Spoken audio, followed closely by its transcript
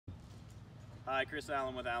Hi, Chris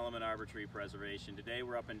Ahlum with Ahlum Arbor Tree Preservation. Today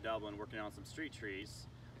we're up in Dublin working on some street trees.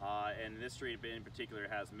 And this street in particular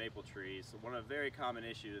has maple trees. One of the very common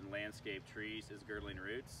issues in landscape trees is girdling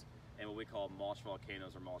roots and what we call mulch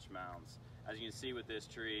volcanoes or mulch mounds. As you can see with this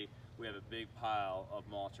tree, we have a big pile of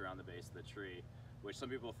mulch around the base of the tree, which some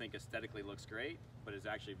people think aesthetically looks great, but is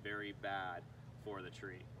actually very bad for the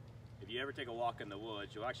tree. If you ever take a walk in the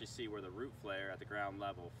woods, you'll actually see where the root flare at the ground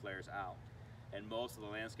level flares out. And most of the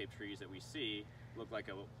landscape trees that we see look like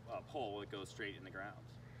a pole that goes straight in the ground.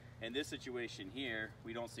 In this situation here,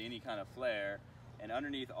 we don't see any kind of flare, and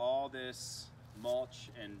underneath all this mulch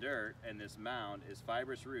and dirt and this mound is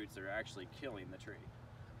fibrous roots that are actually killing the tree.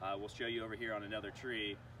 We'll show you over here on another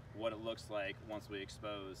tree what it looks like once we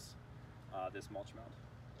expose this mulch mound.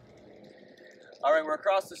 All right, we're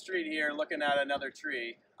across the street here looking at another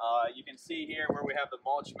tree. You can see here where we have the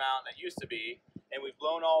mulch mound that used to be, and we've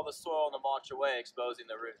blown all the soil and the mulch away, exposing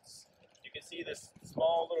the roots. You can see this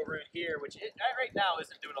small little root here, which right now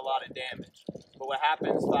isn't doing a lot of damage. But what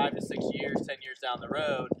happens 5 to 6 years, 10 years down the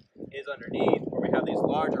road is underneath where we have these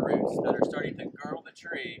larger roots that are starting to girdle the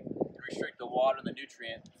tree and restrict the water and the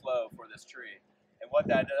nutrient flow for this tree. And what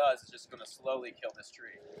that does is just going to slowly kill this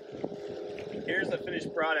tree. Here's the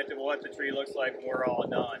finished product of what the tree looks like when we're all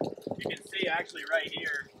done. You can see actually right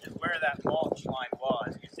here is where that mulch line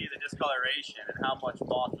was. You can see the discoloration and how much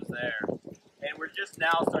mulch was there. And we're just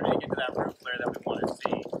now starting to get to that root flare that we want to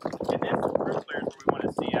see. And this root flare is where we want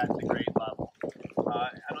to see at the grade level.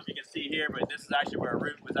 I don't know if you can see here, but this is actually where a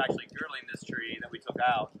root was actually girdling this tree that we took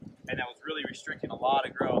out. And that was really restricting a lot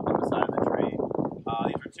of growth on the side of the tree.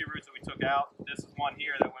 These are two roots that we took out. This is one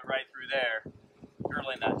here that went right through there,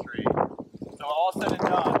 girdling that tree. So all said and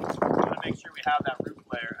done, we want to make sure we have that root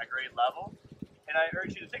flare at grade level. And I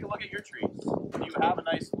urge you to take a look at your trees. Do you have a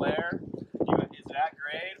nice flare? Is it at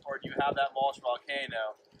grade, or do you have that mulch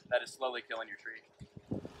volcano that is slowly killing your tree?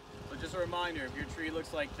 So just a reminder, if your tree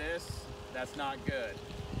looks like this, that's not good.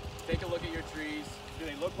 Take a look at your trees. Do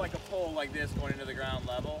they look like a pole like this going into the ground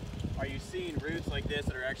level? Are you seeing roots like this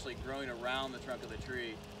that are actually growing around the trunk of the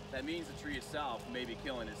tree? That means the tree itself may be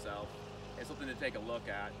killing itself. It's something to take a look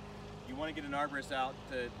at. You want to get an arborist out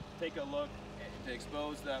to take a look, to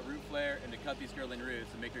expose that root flare and to cut these girdling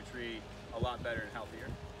roots and make your tree a lot better and healthier.